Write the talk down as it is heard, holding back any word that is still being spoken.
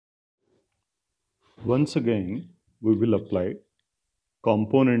Once again, we will apply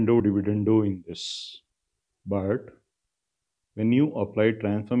componendo dividendo in this. But when you apply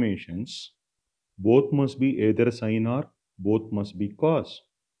transformations, both must be either sine or both must be cos.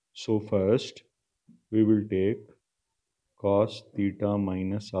 So first, we will take cos theta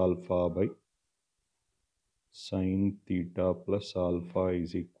minus alpha by sine theta plus alpha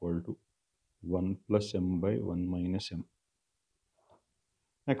is equal to 1 plus m by 1 minus m.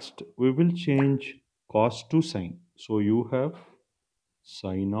 Next, we will change cos to sine. So you have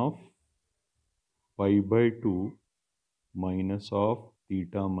sine of pi by 2 minus of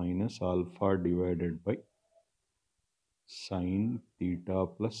theta minus alpha divided by sine theta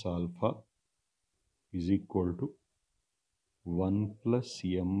plus alpha is equal to 1 plus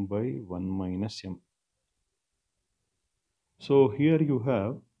m by 1 minus m. So here you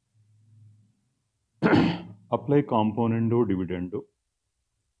have apply componendo dividendo.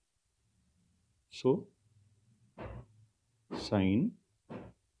 So sine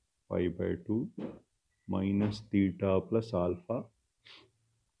pi by 2 minus theta plus alpha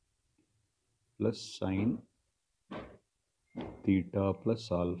plus sine theta plus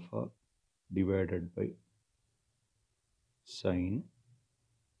alpha divided by sine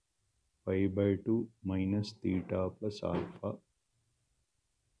pi by 2 minus theta plus alpha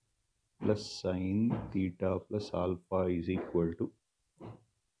plus sine theta plus alpha is equal to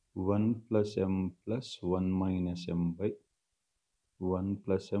 1 plus m plus 1 minus m by 1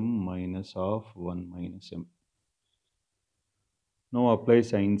 plus m minus of 1 minus m. Now apply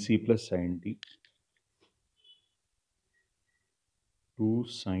sin c plus sin t to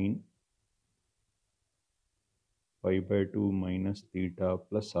sine pi by 2 minus theta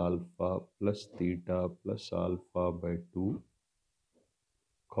plus alpha plus theta plus alpha by 2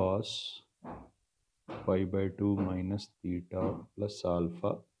 cos pi by 2 minus theta plus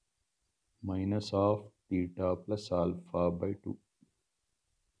alpha minus of theta plus alpha by 2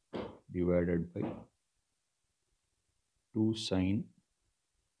 divided by 2 sine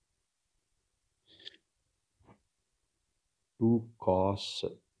 2 cos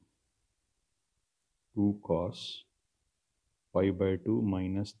pi by 2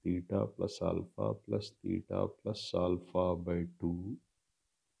 minus theta plus alpha by 2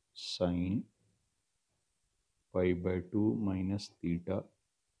 sine pi by 2 minus theta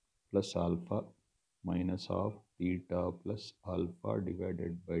plus alpha minus of theta plus alpha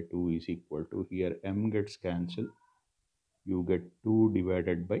divided by 2 is equal to, here m gets cancelled, you get 2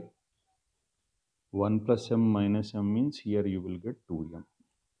 divided by 1 plus m minus m means here you will get 2m.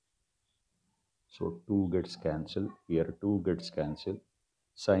 So 2 gets cancelled, here 2 gets cancelled.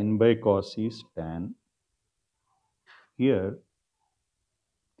 Sin by cos is tan. Here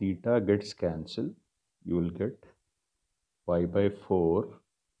theta gets cancelled, you will get pi by 4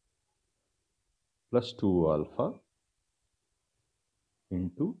 plus 2 alpha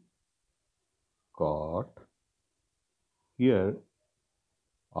into cot. Here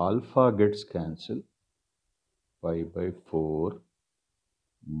alpha gets cancelled, pi by 4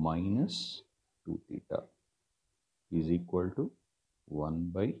 minus 2 theta is equal to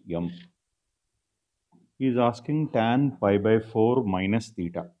 1 by m. He is asking tan pi by 4 minus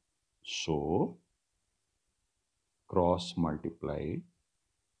theta. So cross multiply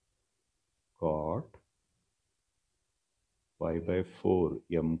cot pi by 4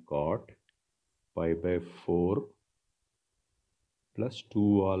 m cot pi by 4 plus 2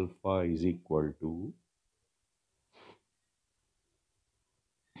 alpha is equal to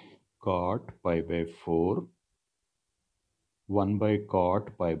cot pi by 4 1 by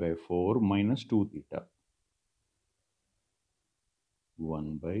cot pi by 4 minus 2 theta.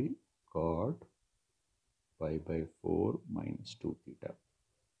 1 by cot pi by 4 minus 2 theta.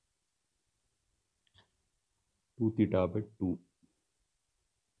 2 theta by 2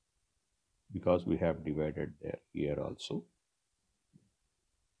 because we have divided there here also.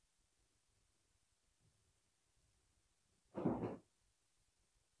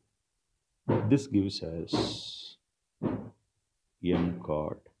 This gives us m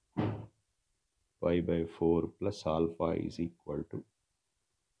cot pi by 4 plus alpha is equal to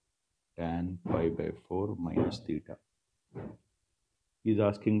tan pi by 4 minus theta. He is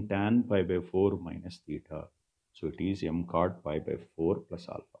asking tan pi by 4 minus theta. So it is m cot pi by 4 plus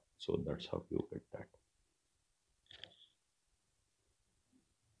alpha. So that's how you get